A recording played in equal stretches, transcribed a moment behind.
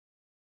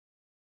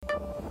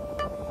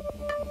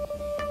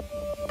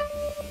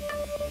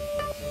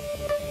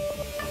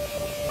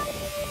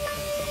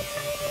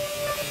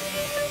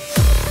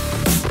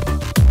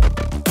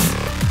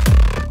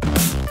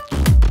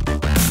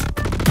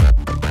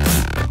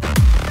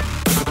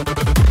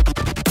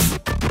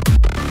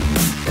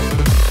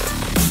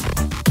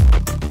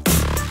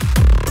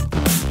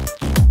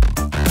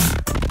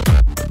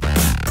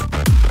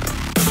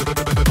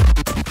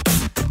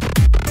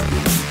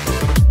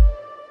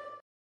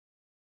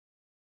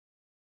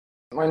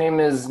My name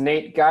is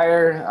Nate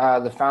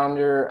Geier, the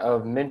founder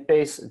of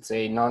Mintbase. It's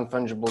a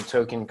non-fungible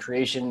token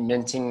creation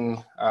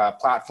minting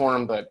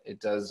platform, but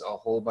it does a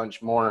whole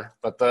bunch more.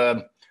 But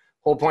the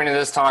whole point of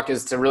this talk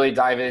is to really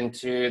dive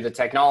into the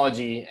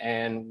technology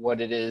and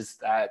what it is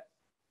that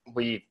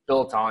we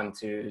built on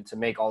to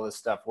make all this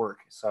stuff work.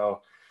 So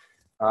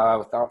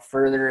without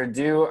further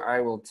ado,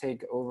 I will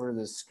take over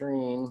the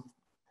screen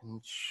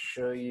and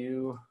show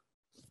you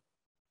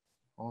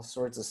all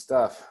sorts of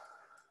stuff.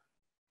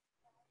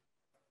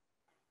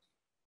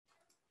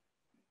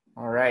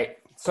 All right,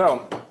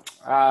 so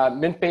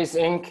Mintbase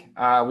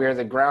Inc., we are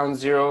the ground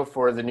zero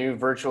for the new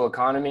virtual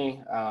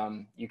economy.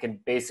 You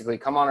can basically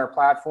come on our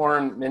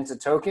platform, mint a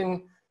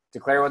token,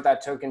 declare what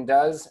that token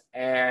does,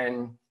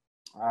 and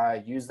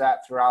use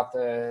that throughout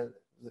the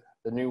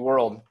new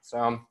world.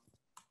 So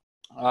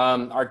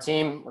our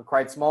team, we're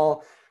quite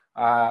small.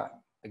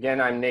 Again,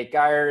 I'm Nate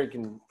Geier. You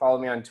can follow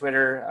me on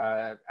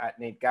Twitter at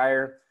Nate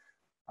Geier.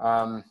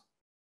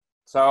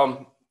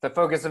 So the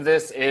focus of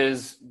this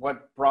is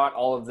what brought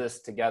all of this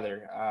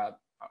together.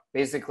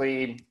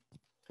 Basically,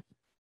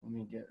 let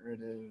me get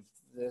rid of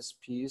this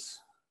piece.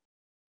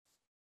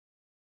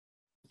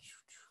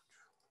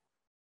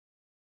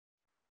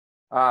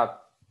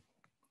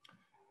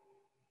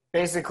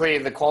 Basically,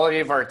 the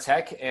quality of our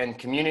tech and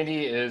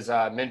community is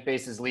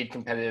Mintbase's lead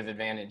competitive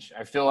advantage.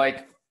 I feel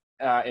like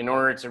in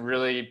order to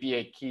really be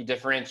a key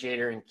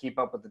differentiator and keep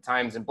up with the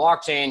times in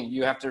blockchain,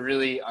 you have to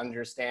really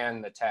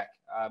understand the tech.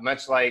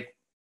 Much like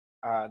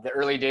the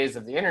early days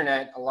of the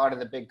internet, a lot of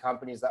the big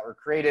companies that were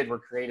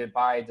created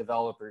by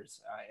developers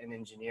and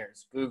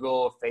engineers.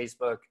 Google,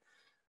 Facebook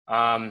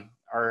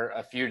are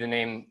a few to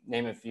name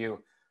a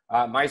few.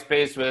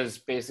 MySpace was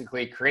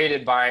basically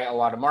created by a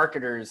lot of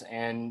marketers,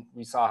 and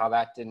we saw how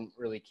that didn't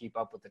really keep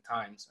up with the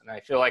times. And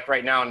I feel like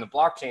right now in the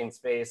blockchain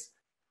space,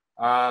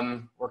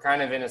 we're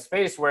kind of in a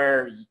space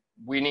where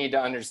we need to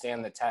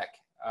understand the tech.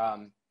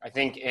 I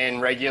think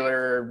in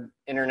regular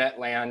internet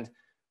land,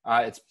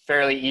 it's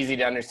fairly easy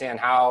to understand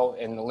how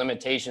and the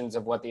limitations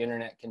of what the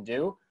internet can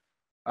do.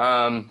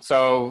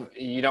 So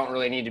you don't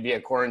really need to be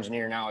a core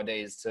engineer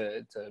nowadays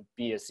to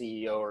be a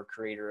CEO or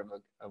creator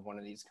of one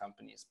of these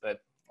companies.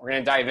 But we're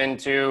going to dive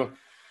into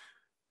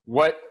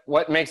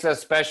what makes us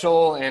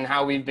special and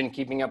how we've been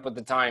keeping up with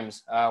the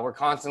times. We're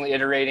constantly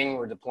iterating.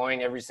 We're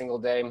deploying every single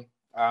day.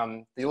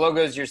 The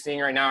logos you're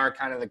seeing right now are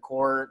kind of the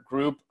core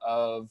group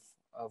of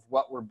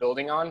what we're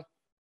building on.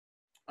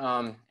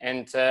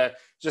 And to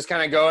just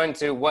kind of go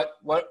into what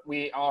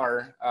we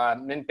are,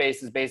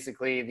 Mintbase is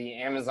basically the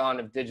Amazon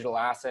of digital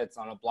assets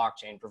on a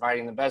blockchain,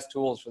 providing the best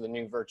tools for the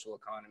new virtual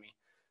economy.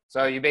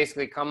 So you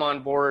basically come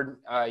on board,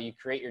 you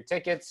create your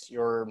tickets,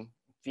 your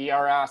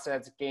VR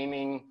assets,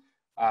 gaming,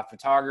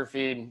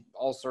 photography,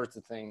 all sorts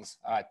of things.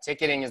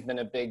 Ticketing has been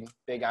a big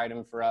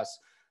item for us.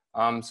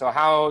 So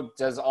how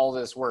does all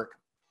this work?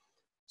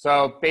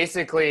 So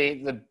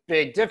basically, the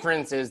big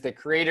difference is the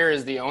creator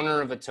is the owner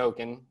of a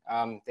token.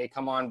 They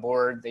come on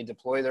board, they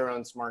deploy their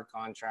own smart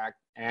contract,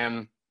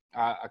 and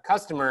a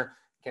customer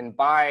can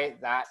buy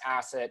that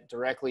asset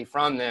directly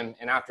from them.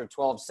 And after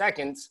 12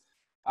 seconds,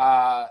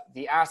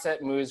 the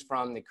asset moves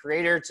from the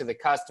creator to the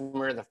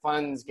customer. The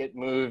funds get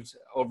moved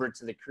over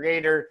to the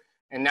creator.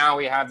 And now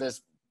we have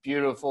this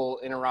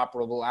beautiful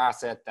interoperable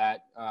asset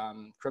that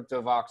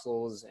crypto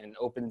voxels and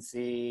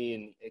OpenSea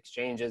and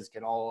exchanges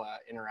can all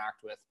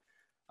interact with.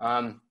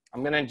 I'm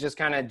going to just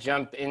kind of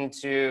jump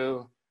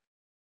into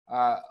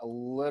a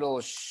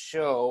little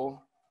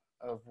show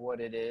of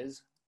what it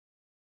is.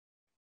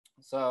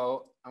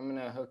 So I'm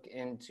going to hook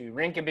into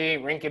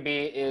Rinkeby.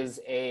 Rinkeby is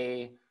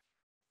a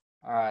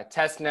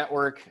test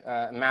network.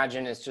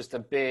 Imagine it's just a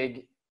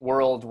big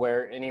world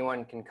where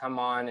anyone can come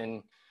on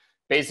and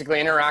basically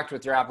interact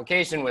with your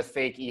application with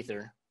fake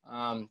ether.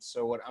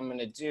 So what I'm going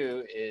to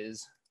do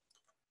is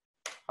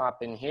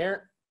hop in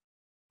here.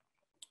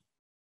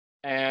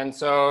 And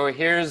so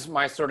here's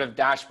my sort of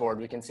dashboard.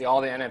 We can see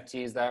all the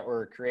NFTs that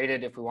were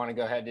created. If we want to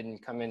go ahead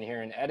and come in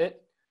here and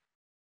edit,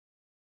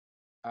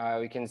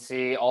 we can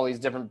see all these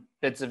different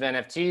bits of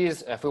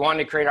NFTs. If we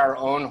wanted to create our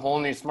own whole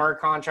new smart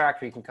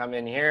contract, we can come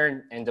in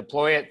here and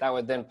deploy it. That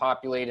would then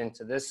populate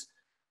into this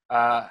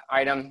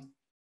item.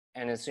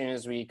 And as soon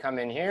as we come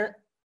in here,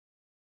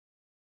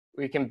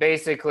 we can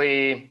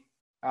basically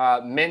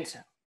mint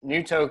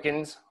new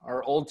tokens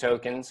or old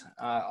tokens,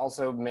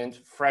 also mint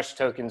fresh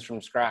tokens from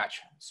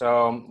scratch.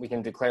 So we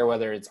can declare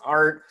whether it's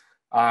art,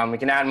 we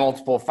can add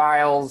multiple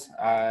files,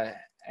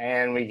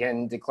 and we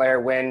can declare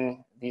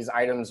when these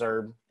items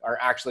are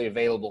actually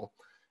available.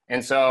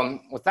 And so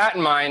with that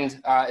in mind,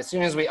 as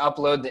soon as we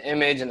upload the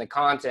image and the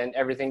content,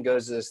 everything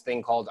goes to this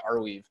thing called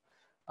Arweave.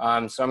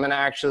 So I'm going to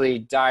actually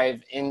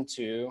dive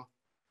into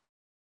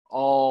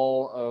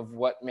all of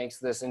what makes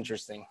this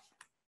interesting.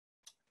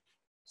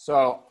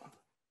 So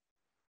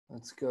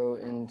let's go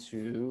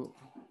into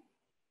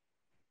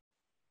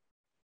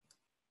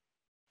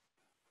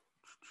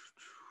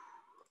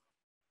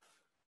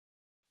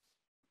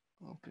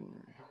open.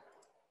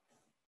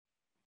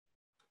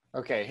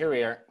 Okay, here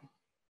we are.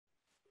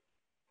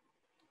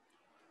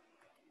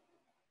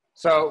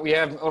 So we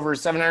have over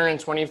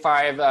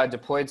 725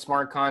 deployed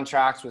smart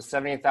contracts with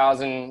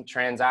 70,000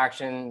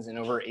 transactions and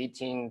over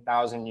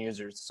 18,000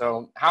 users.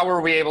 So how were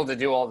we able to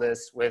do all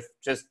this with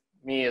just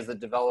me as the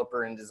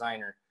developer and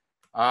designer?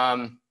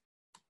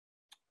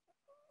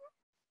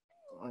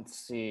 Let's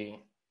see.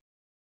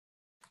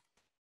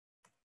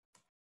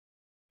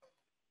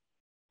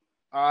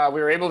 We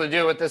were able to do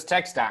it with this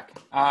tech stack.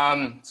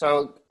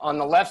 So on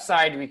the left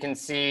side, we can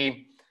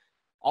see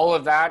all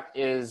of that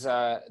is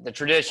the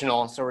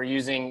traditional. So we're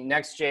using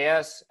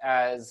Next.js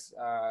as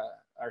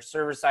our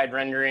server-side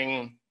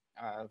rendering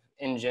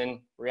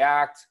engine,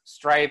 React,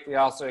 Stripe. We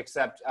also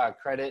accept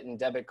credit and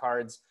debit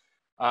cards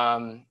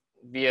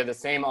via the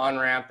same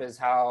on-ramp as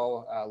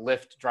how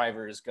Lyft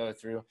drivers go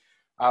through.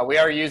 We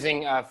are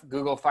using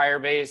Google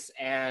Firebase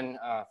and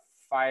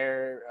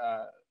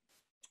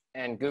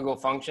Google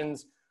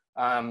Functions.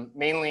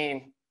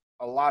 Mainly,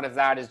 a lot of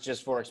that is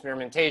just for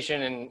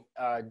experimentation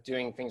and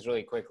doing things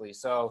really quickly.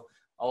 So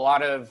a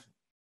lot of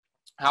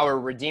how we're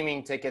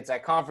redeeming tickets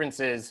at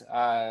conferences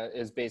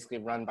is basically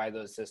run by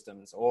those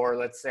systems. Or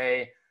let's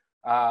say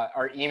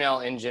our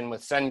email engine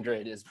with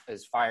SendGrid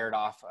is fired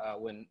off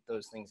when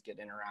those things get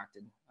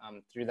interacted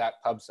through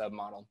that pub-sub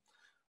model.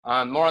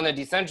 More on the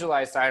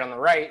decentralized side on the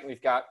right,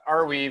 we've got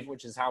Arweave,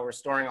 which is how we're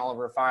storing all of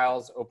our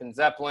files,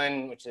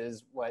 OpenZeppelin, which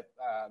is what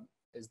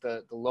is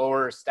the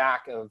lower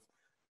stack of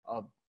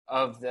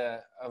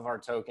our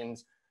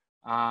tokens,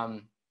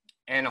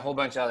 and a whole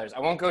bunch of others. I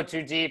won't go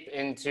too deep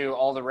into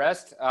all the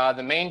rest.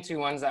 The main two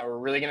ones that we're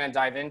really going to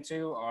dive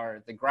into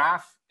are the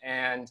graph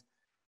and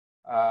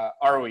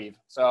Arweave.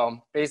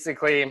 So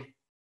basically,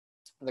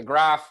 the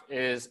graph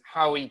is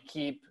how we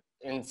keep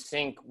in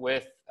sync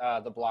with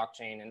the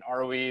blockchain, and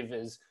Arweave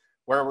is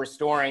where we're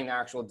storing the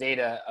actual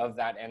data of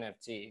that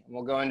NFT. And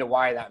we'll go into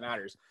why that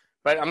matters.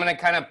 But I'm going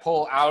to kind of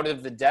pull out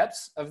of the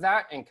depths of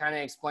that and kind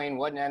of explain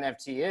what an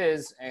NFT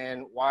is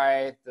and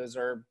why those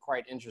are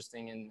quite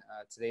interesting in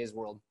today's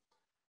world.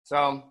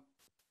 So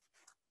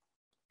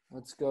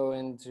let's go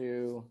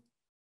into,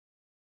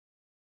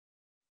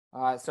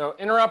 so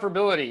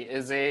interoperability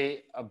is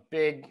a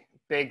big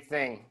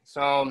thing.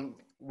 So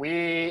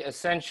we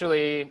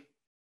essentially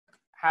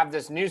have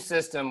this new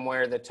system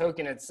where the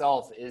token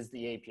itself is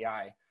the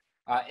API.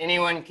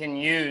 Anyone can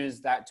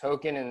use that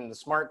token and the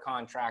smart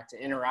contract to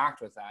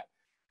interact with that.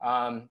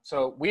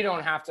 So we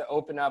don't have to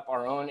open up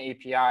our own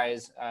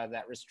APIs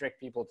that restrict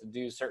people to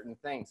do certain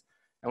things.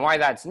 And why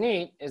that's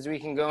neat is we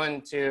can go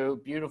into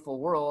beautiful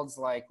worlds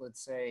like,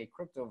 let's say,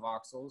 crypto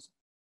voxels.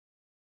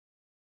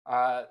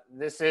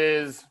 This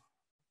is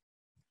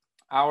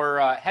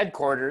our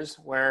headquarters,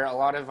 where a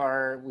lot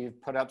of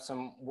we've put up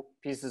some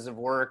pieces of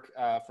work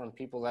from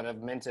people that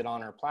have minted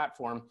on our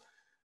platform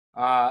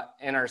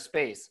in our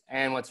space.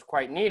 And what's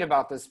quite neat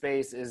about this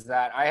space is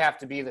that I have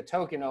to be the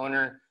token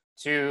owner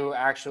to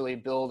actually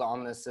build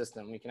on this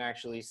system. We can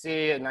actually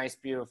see a nice,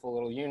 beautiful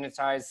little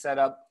Unitize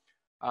setup.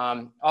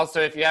 Also,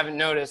 if you haven't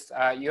noticed,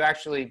 you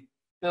actually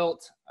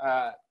built,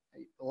 a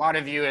lot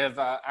of you have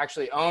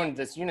actually owned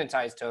this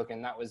Unitize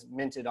token that was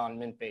minted on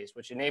Mintbase,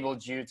 which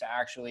enabled you to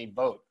actually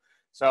vote.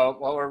 So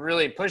what we're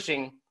really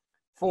pushing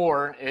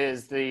for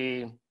is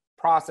the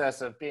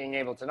process of being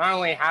able to not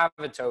only have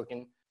a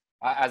token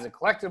as a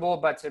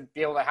collectible, but to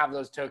be able to have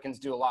those tokens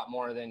do a lot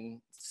more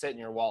than sit in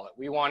your wallet.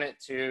 We want it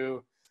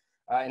to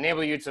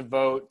enable you to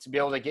vote, to be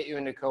able to get you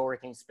into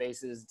co-working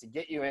spaces, to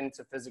get you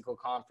into physical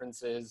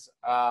conferences,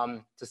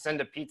 to send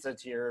a pizza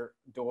to your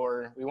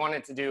door. We want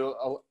it to do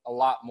a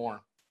lot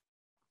more.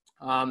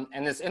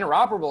 And this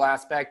interoperable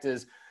aspect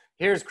is,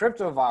 here's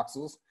crypto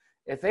voxels.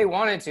 If they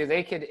wanted to,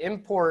 they could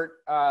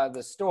import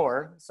the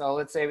store. So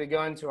let's say we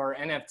go into our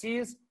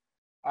NFTs,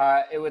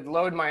 it would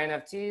load my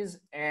NFTs,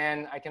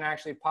 and I can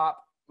actually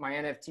pop my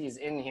NFTs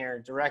in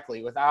here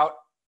directly without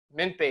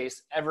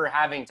Mintbase ever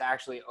having to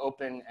actually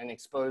open and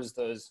expose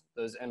those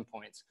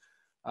endpoints.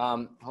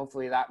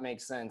 Hopefully that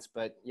makes sense,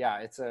 but yeah,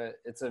 it's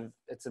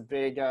a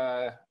big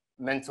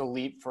mental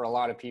leap for a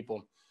lot of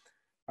people.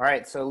 All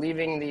right, so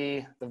leaving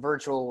the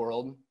virtual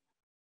world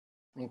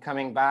and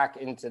coming back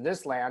into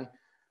this land.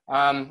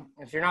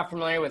 If you're not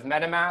familiar with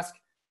MetaMask,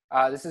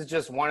 this is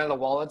just one of the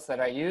wallets that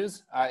I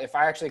use. If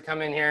I actually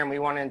come in here and we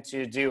wanted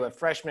to do a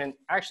fresh mint,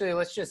 actually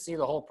let's just see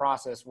the whole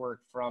process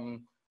work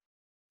from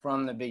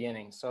the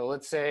beginning. So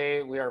let's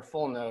say we are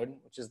full node,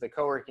 which is the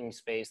co-working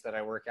space that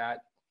I work at,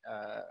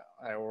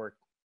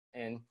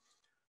 in.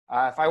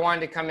 If I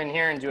wanted to come in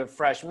here and do a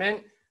fresh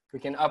mint, we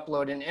can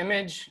upload an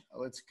image.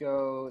 Let's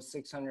go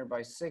 600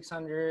 by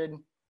 600.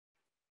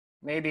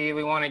 Maybe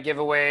we want to give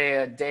away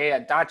a day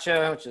at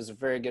Dacha, which is a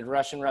very good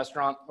Russian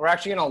restaurant. We're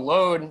actually going to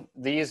load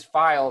these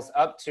files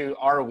up to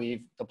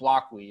Arweave, the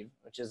Blockweave,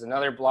 which is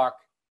another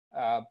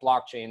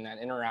blockchain that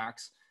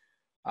interacts.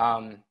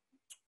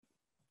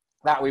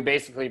 That we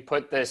basically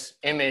put this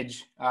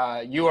image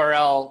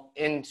URL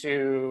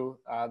into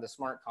the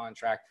smart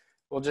contract.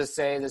 We'll just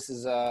say this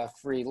is a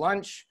free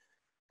lunch.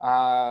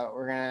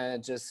 We're gonna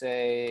just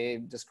say,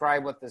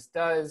 describe what this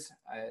does.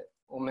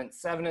 We'll mint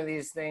 7 of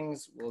these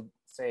things. We'll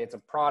say it's a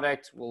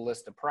product. We'll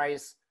list a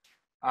price.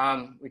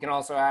 We can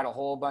also add a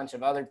whole bunch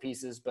of other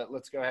pieces, but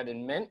let's go ahead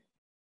and mint.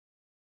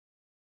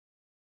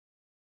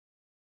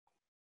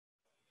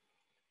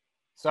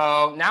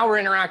 So now we're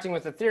interacting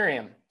with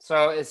Ethereum.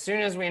 So as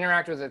soon as we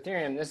interact with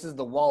Ethereum, this is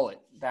the wallet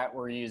that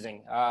we're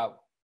using.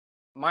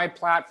 My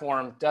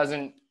platform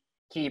doesn't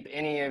keep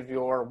any of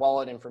your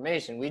wallet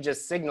information. We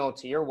just signal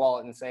to your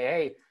wallet and say,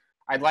 hey,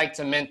 I'd like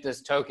to mint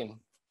this token.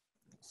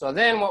 So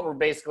then what we're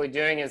basically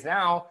doing is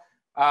now,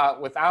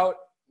 without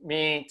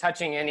me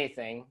touching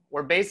anything,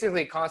 we're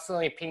basically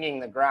constantly pinging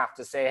the graph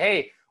to say,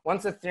 hey,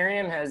 once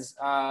Ethereum has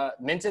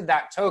minted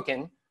that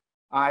token,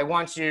 I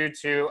want you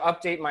to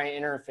update my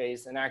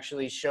interface and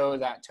actually show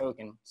that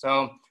token.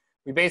 So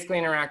we basically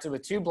interacted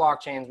with two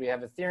blockchains. We have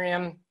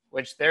Ethereum,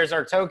 which there's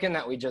our token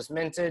that we just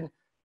minted.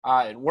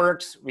 It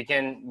works. We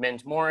can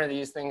mint more of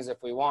these things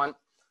if we want.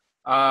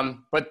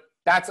 But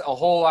that's a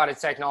whole lot of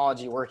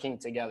technology working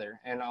together.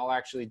 And I'll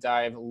actually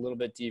dive a little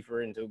bit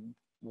deeper into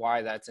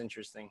why that's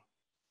interesting.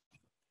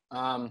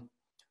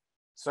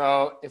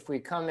 So if we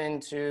come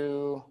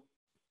into,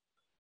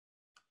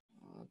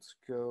 let's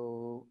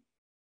go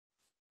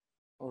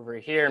over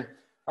here.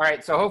 All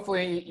right, so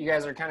hopefully you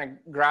guys are kind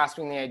of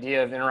grasping the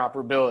idea of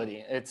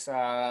interoperability. It's,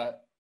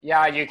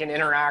 yeah, you can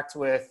interact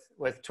with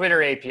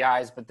Twitter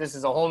APIs, but this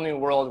is a whole new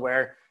world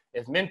where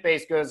if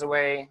Mintbase goes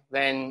away,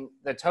 then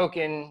the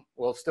token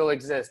will still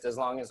exist as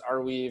long as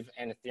Arweave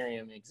and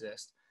Ethereum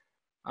exist.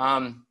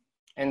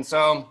 And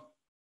so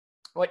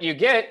what you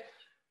get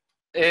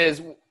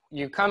is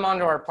you come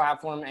onto our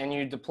platform and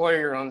you deploy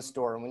your own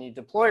store. And when you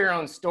deploy your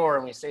own store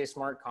and we say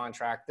smart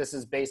contract, this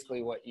is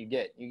basically what you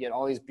get. You get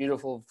all these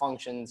beautiful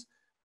functions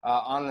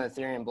on the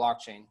Ethereum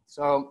blockchain.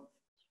 So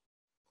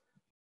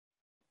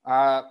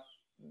the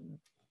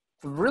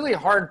really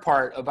hard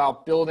part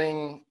about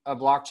building a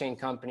blockchain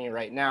company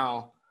right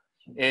now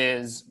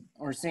is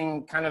we're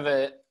seeing kind of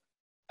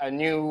a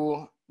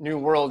new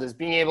world is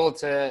being able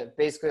to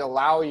basically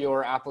allow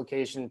your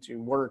application to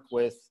work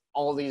with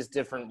all these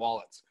different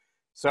wallets.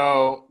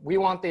 So we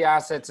want the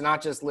asset to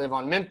not just live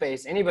on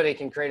Mintbase. Anybody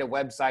can create a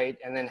website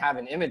and then have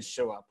an image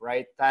show up,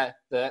 right?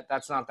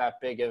 That's not that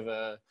big of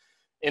a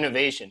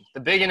innovation. The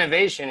big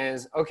innovation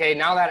is, okay,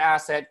 now that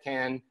asset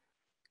can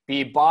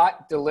be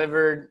bought,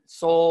 delivered,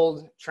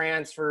 sold,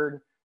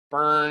 transferred,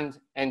 burned,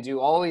 and do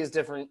all these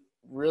different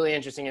really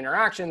interesting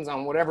interactions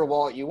on whatever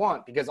wallet you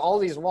want, because all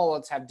these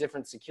wallets have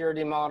different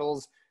security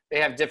models, they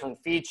have different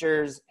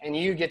features, and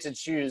you get to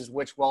choose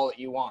which wallet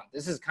you want.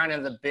 This is kind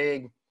of the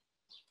big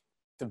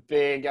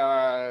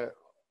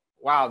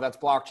wow, that's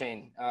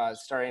blockchain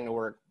starting to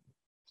work.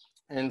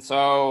 And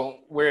so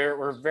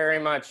we're very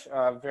much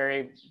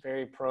very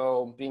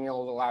pro being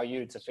able to allow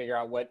you to figure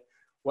out what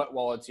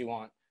wallets you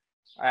want.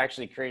 I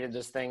actually created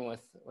this thing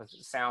with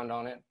sound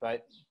on it,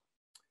 but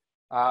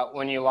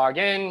when you log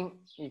in,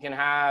 you can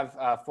have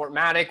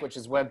Fortmatic, which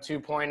is Web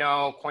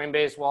 2.0,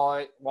 Coinbase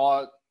Wallet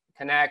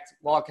Connect.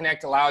 Wallet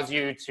Connect allows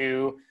you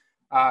to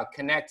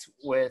connect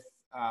with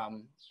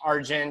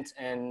Argent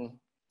and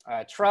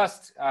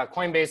Trust,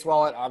 Coinbase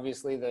Wallet,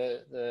 obviously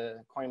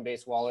the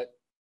Coinbase Wallet,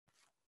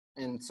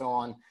 and so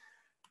on.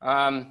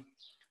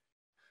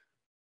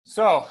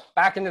 So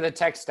back into the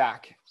tech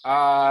stack.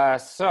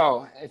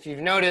 So if you've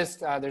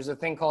noticed, there's a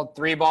thing called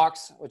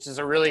 3box, which is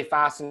a really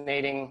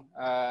fascinating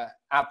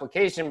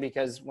application,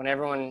 because when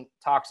everyone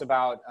talks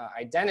about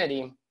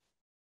identity,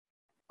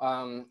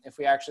 if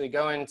we actually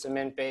go into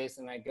Mintbase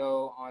and I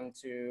go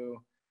onto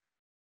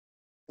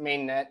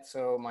mainnet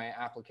so my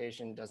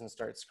application doesn't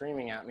start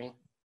screaming at me,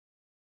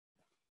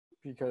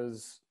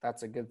 because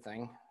that's a good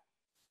thing.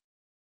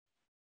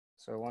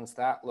 So once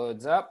that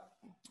loads up,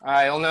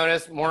 you'll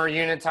notice more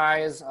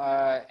Unitize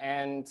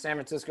and San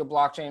Francisco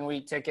Blockchain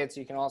Week tickets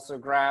you can also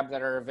grab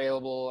that are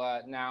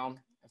available now.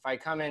 If I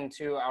come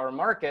into our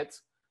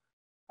markets,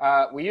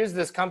 we use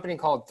this company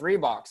called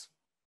 3box.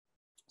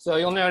 So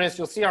you'll notice,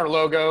 you'll see our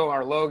logo,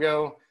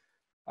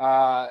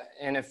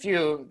 and a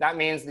few, that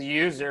means the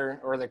user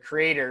or the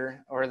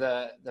creator or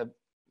the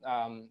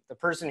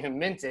person who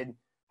minted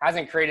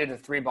hasn't created a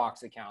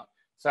 3box account.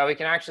 So we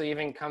can actually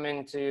even come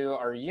into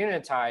our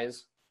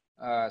Unitize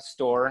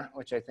store,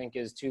 which I think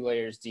is 2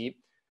 layers deep.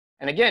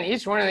 And again,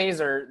 each one of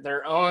these are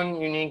their own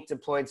unique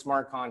deployed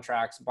smart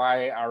contracts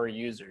by our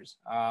users.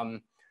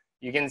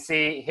 You can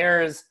see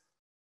here's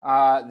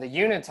the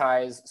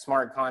Unitize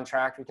smart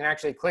contract. We can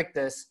actually click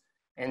this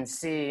and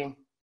see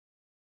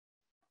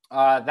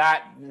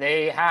that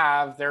they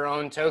have their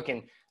own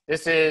token.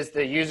 This is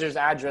the user's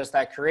address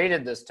that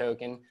created this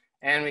token,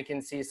 and we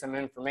can see some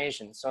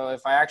information. So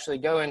if I actually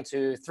go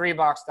into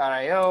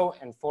 3box.io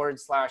and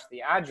 /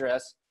 the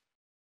address,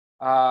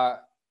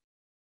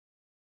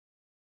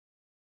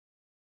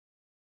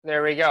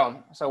 there we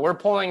go. So we're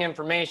pulling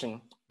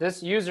information.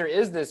 This user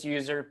is this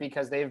user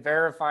because they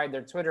verified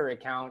their Twitter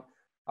account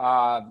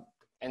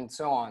and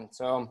so on.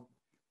 So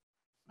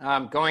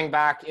going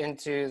back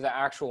into the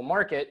actual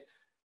market.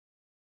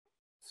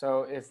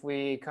 So if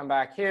we come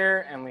back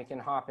here and we can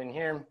hop in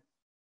here,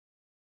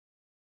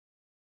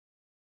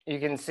 you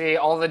can see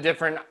all the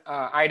different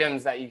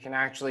items that you can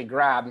actually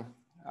grab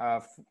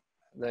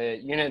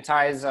the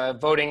Unitize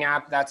voting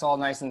app, that's all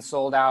nice and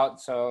sold out,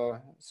 so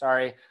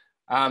sorry.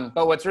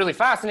 But what's really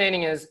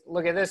fascinating is,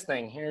 look at this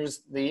thing.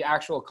 Here's the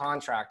actual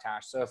contract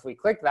hash. So if we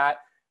click that,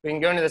 we can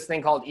go into this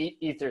thing called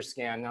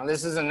Etherscan. Now,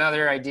 this is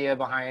another idea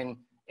behind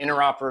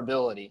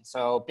interoperability.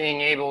 So being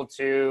able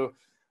to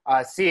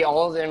see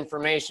all of the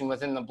information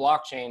within the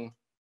blockchain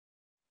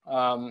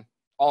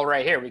all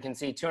right here. We can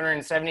see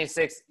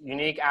 276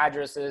 unique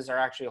addresses are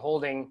actually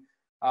holding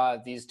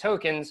these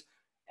tokens,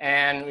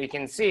 and we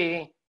can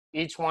see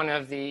each one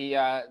of the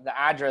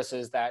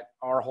addresses that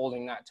are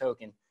holding that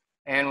token.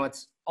 And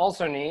what's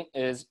also neat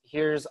is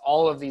here's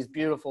all of these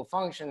beautiful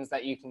functions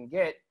that you can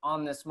get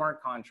on the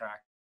smart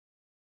contract.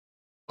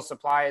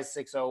 Supply is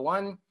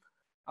 601.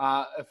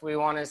 If we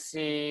want to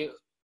see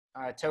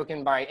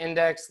token by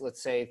index,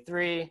 let's say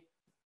 3,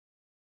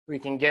 we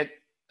can get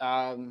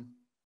the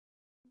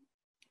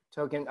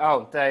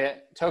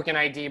token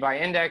ID by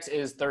index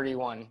is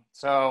 31.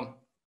 So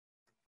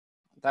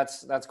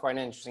that's quite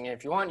interesting. And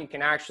if you want, you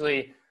can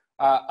actually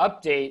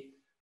update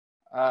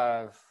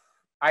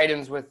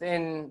items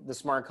within the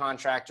smart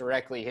contract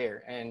directly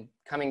here. And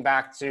coming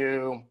back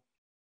to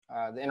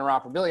the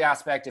interoperability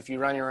aspect, if you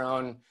run your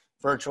own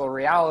virtual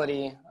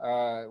reality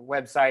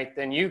website,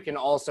 then you can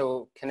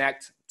also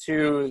connect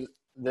to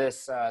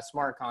this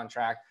smart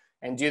contract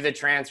and do the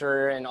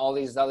transfer and all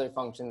these other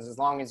functions as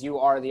long as you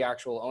are the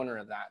actual owner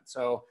of that.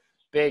 So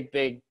big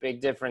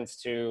difference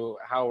to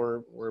how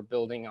we're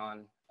building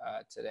on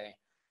today.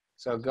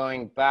 So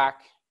going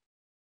back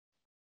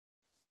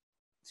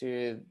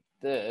to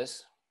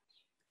this.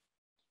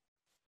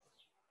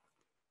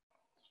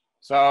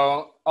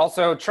 So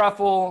also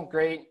Truffle,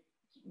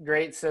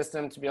 great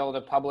system to be able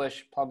to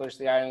publish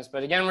the items.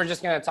 But again, we're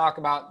just going to talk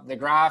about the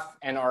graph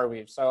and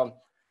Arweave. So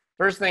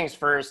first things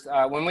first,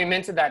 when we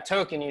minted that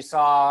token, you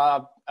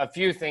saw a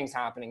few things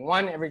happening.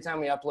 One, every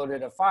time we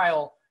uploaded a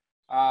file,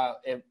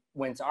 it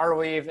went to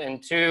Arweave,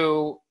 and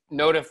 2,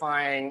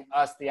 notifying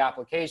us, the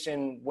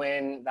application,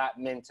 when that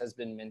mint has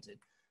been minted.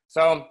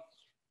 So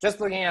just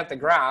looking at the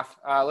graph,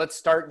 let's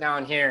start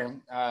down here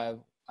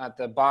at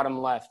the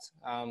bottom left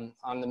on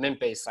the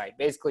Mintbase site.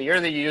 Basically,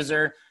 you're the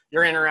user,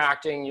 you're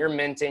interacting, you're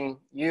minting,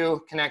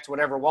 you connect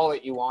whatever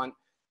wallet you want.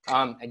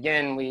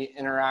 Again, we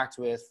interact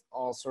with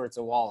all sorts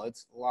of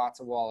wallets, lots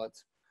of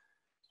wallets.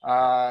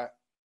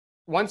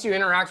 Once you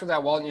interact with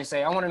that wallet and you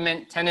say, I want to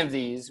mint 10 of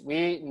these,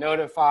 we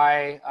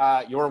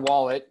notify your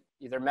wallet,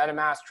 either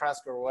MetaMask,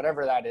 Trust, or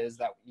whatever that is,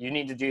 that you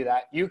need to do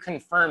that. You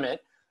confirm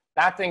it.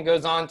 That thing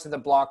goes on to the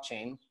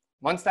blockchain.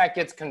 Once that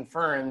gets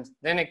confirmed,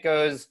 then it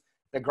goes,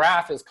 the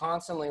graph is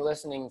constantly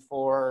listening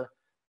for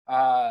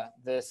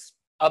this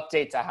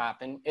update to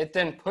happen. It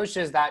then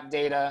pushes that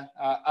data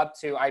up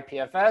to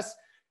IPFS.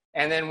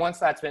 And then once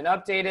that's been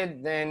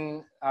updated,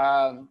 then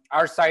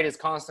our site is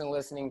constantly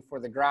listening for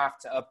the graph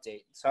to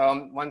update.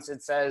 So once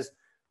it says,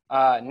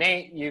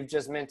 Nate, you've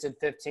just minted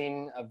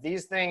 15 of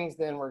these things,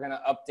 then we're going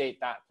to update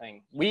that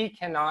thing. We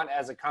cannot,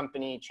 as a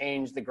company,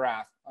 change the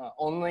graph.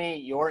 Only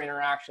your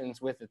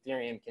interactions with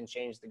Ethereum can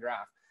change the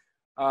graph.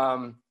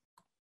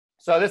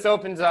 So this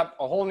opens up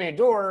a whole new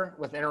door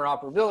with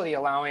interoperability,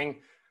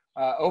 allowing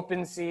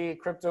OpenSea,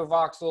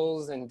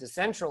 CryptoVoxels, and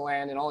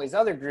Decentraland, and all these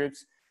other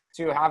groups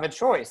to have a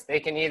choice.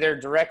 They can either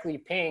directly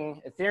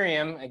ping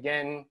Ethereum,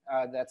 again,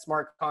 that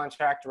smart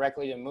contract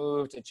directly to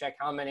move, to check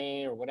how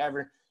many or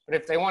whatever. But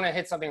if they want to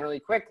hit something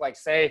really quick, like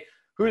say,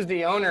 who's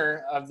the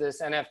owner of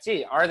this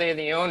NFT? Are they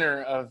the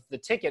owner of the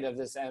ticket of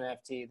this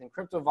NFT? Then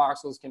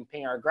CryptoVoxels can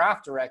ping our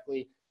graph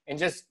directly and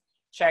just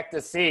check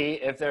to see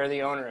if they're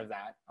the owner of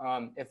that.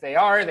 If they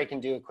are, they can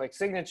do a quick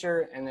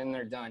signature and then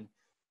they're done.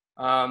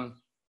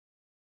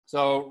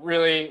 So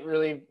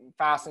really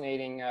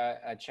fascinating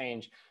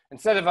change.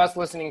 Instead of us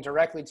listening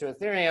directly to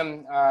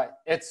Ethereum,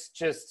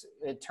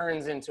 it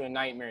turns into a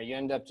nightmare. You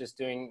end up just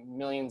doing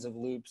millions of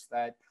loops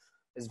that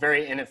is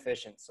very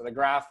inefficient. So the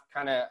graph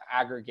kind of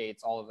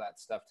aggregates all of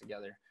that stuff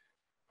together.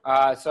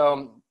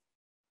 So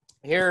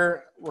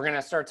here we're going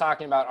to start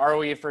talking about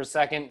Arweave for a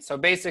second. So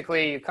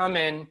basically you come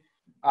in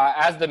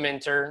as the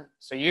minter.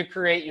 So you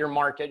create your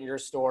market, your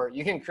store.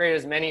 You can create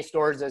as many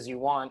stores as you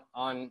want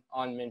on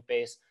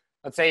Mintbase.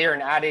 Let's say you're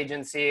an ad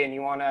agency and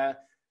you want to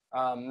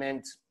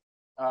mint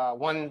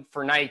one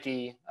for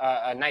Nike,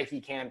 a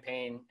Nike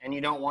campaign, and you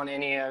don't want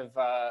any of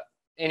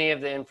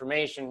the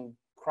information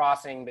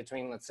crossing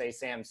between, let's say,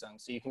 Samsung.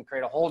 So you can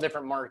create a whole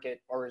different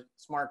market or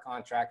smart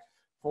contract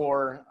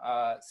for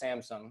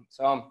Samsung.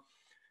 So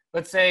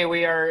let's say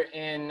we are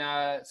in,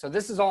 so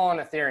this is all on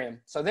Ethereum.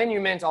 So then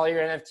you mint all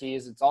your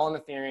NFTs, it's all on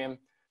Ethereum.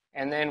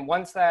 And then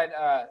once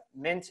that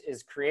mint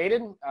is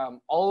created,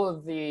 all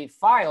of the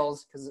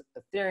files, because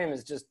Ethereum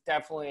is just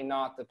definitely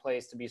not the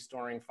place to be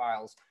storing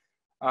files.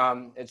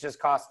 It just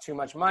costs too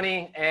much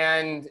money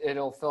and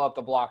it'll fill up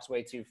the blocks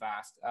way too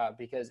fast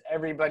because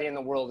everybody in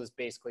the world is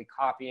basically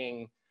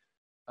copying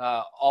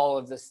all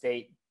of the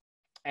state,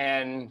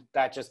 and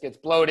that just gets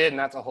bloated, and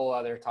that's a whole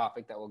other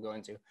topic that we'll go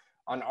into.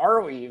 On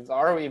Arweave, the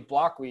Arweave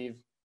block weave,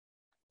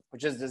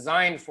 which is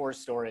designed for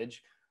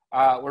storage,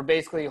 we're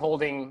basically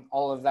holding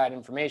all of that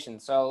information.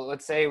 So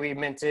let's say we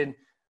minted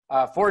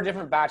 4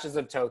 different batches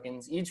of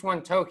tokens. Each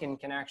one token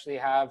can actually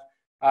have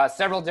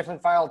several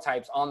different file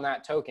types on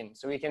that token.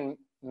 So we can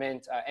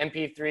mint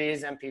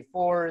MP3s,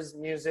 MP4s,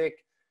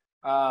 music,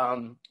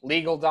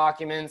 legal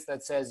documents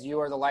that says you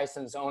are the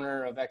licensed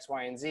owner of X,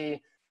 Y, and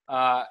Z,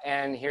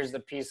 and here's the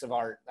piece of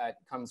art that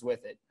comes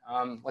with it.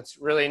 What's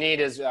really neat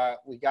is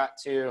we got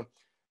to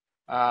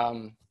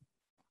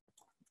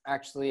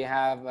actually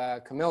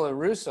have Camilla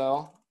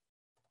Russo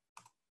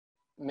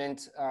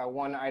mint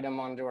one item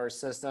onto our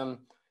system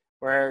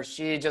where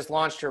she just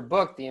launched her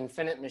book, The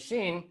Infinite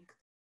Machine.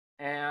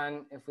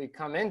 And if we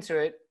come into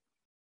it,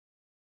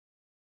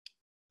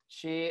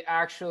 she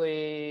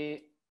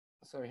actually,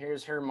 so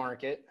here's her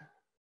market.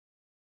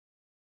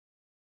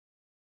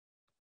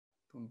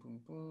 Boom, boom,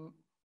 boom.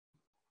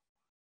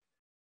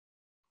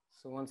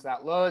 So once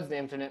that loads, the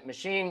Infinite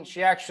Machine,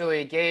 she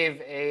actually gave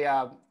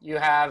a, you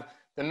have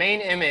the main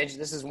image.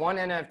 This is one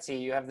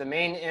NFT. You have the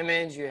main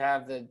image, you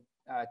have the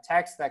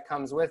text that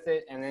comes with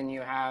it, and then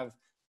you have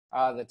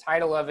the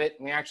title of it.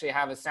 And we actually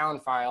have a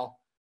sound file.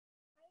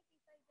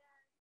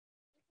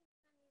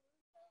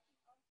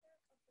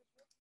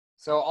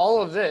 So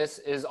all of this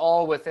is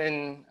all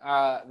within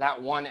that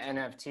one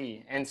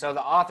NFT. And so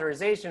the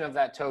authorization of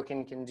that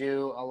token can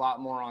do a lot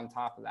more on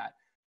top of that.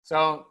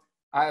 So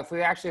if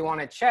we actually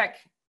want to check,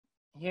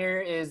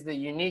 here is the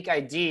unique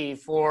ID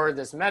for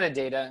this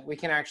metadata. We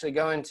can actually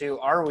go into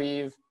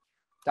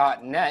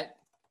rweave.net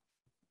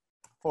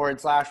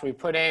 / we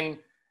put in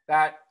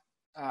that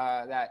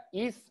that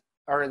ETH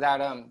or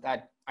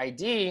that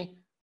ID.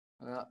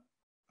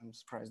 I'm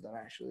surprised that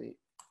actually.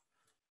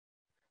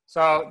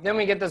 So then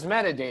we get this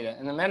metadata,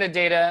 and the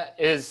metadata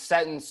is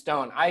set in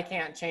stone. I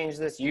can't change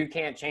this. You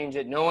can't change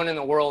it. No one in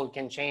the world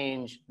can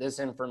change this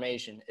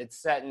information. It's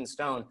set in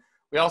stone.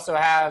 We also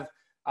have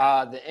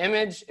the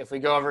image. If we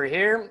go over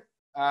here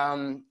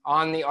on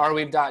the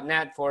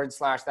rweave.net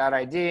 / that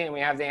ID, and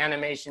we have the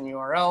animation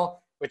URL,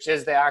 which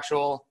is the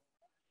actual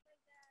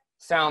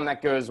sound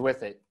that goes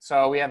with it.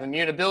 So we have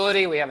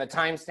immutability. We have a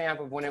timestamp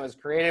of when it was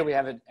created. We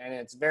have it, and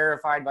it's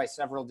verified by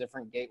several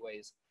different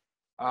gateways.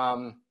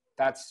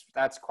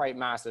 That's quite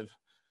massive.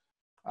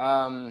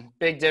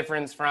 Big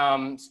difference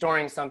from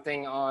storing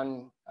something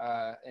on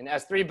an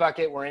S3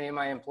 bucket where any of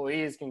my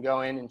employees can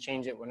go in and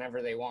change it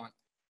whenever they want.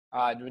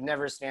 It would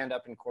never stand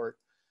up in court.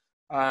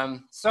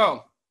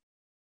 So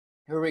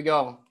here we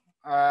go.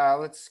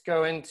 Let's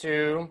go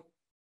into,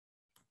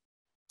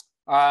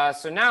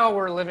 so now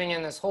we're living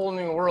in this whole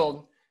new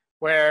world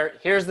where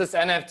here's this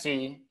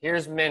NFT,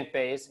 here's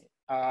Mintbase.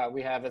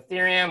 We have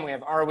Ethereum, we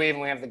have Rweave,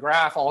 and we have the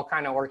graph all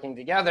kind of working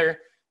together.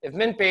 If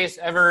Mintbase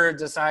ever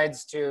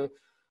decides to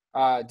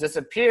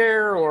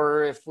disappear,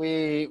 or if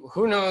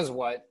who knows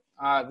what,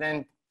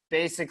 then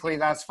basically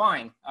that's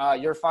fine.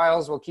 Your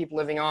files will keep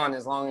living on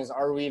as long as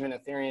Rweave and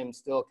Ethereum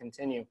still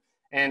continue.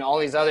 And all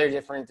these other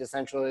different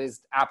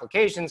decentralized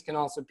applications can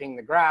also ping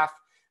the graph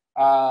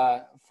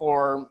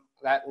for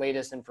that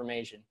latest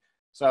information.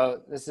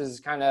 So this is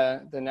kind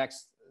of the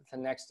next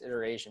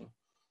iteration.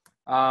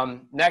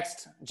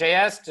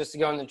 Next.js, just to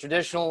go in the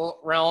traditional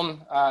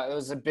realm, it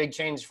was a big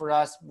change for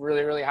us.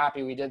 Really, really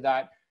happy we did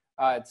that.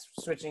 It's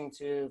switching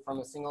from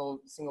a single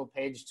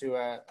page to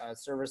a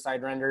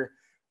server-side render.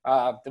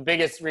 The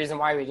biggest reason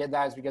why we did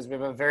that is because we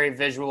have a very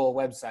visual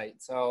website.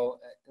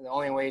 So the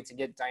only way to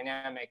get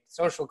dynamic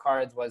social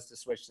cards was to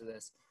switch to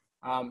this.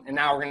 And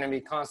now we're going to be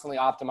constantly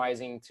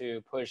optimizing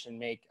to push and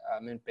make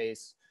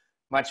Mintbase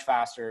much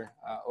faster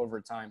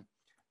over time.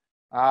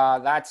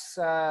 That's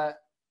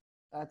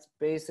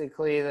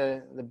basically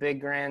the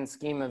big grand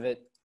scheme of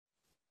it.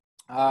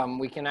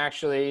 We can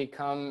actually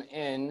come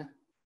in.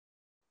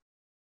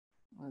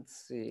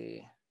 Let's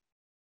see.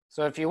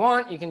 So if you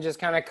want, you can just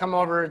kind of come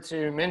over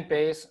to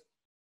Mintbase.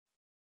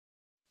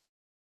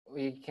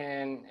 You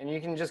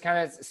can just kind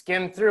of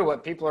skim through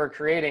what people are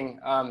creating.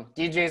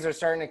 DJs are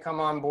starting to come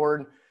on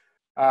board,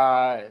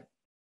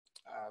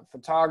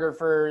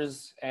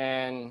 photographers,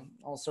 and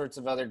all sorts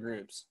of other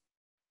groups.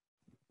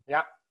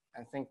 Yeah,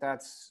 I think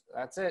that's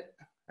it.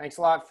 Thanks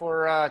a lot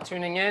for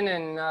tuning in,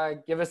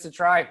 and give us a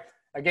try.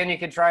 Again, you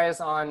could try us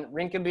on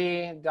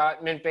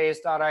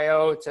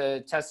rinkeby.mintbase.io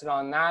to test it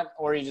on that,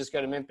 or you just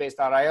go to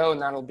mintbase.io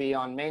and that'll be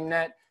on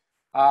mainnet.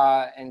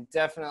 And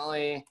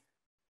definitely,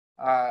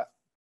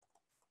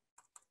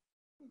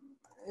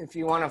 if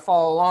you want to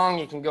follow along,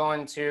 you can go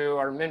into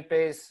our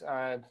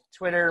Mintbase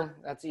Twitter.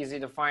 That's easy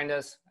to find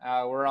us.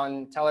 We're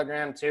on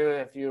Telegram too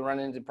if you run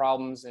into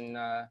problems. And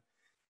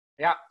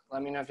yeah,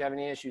 let me know if you have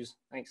any issues.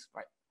 Thanks.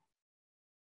 Bye.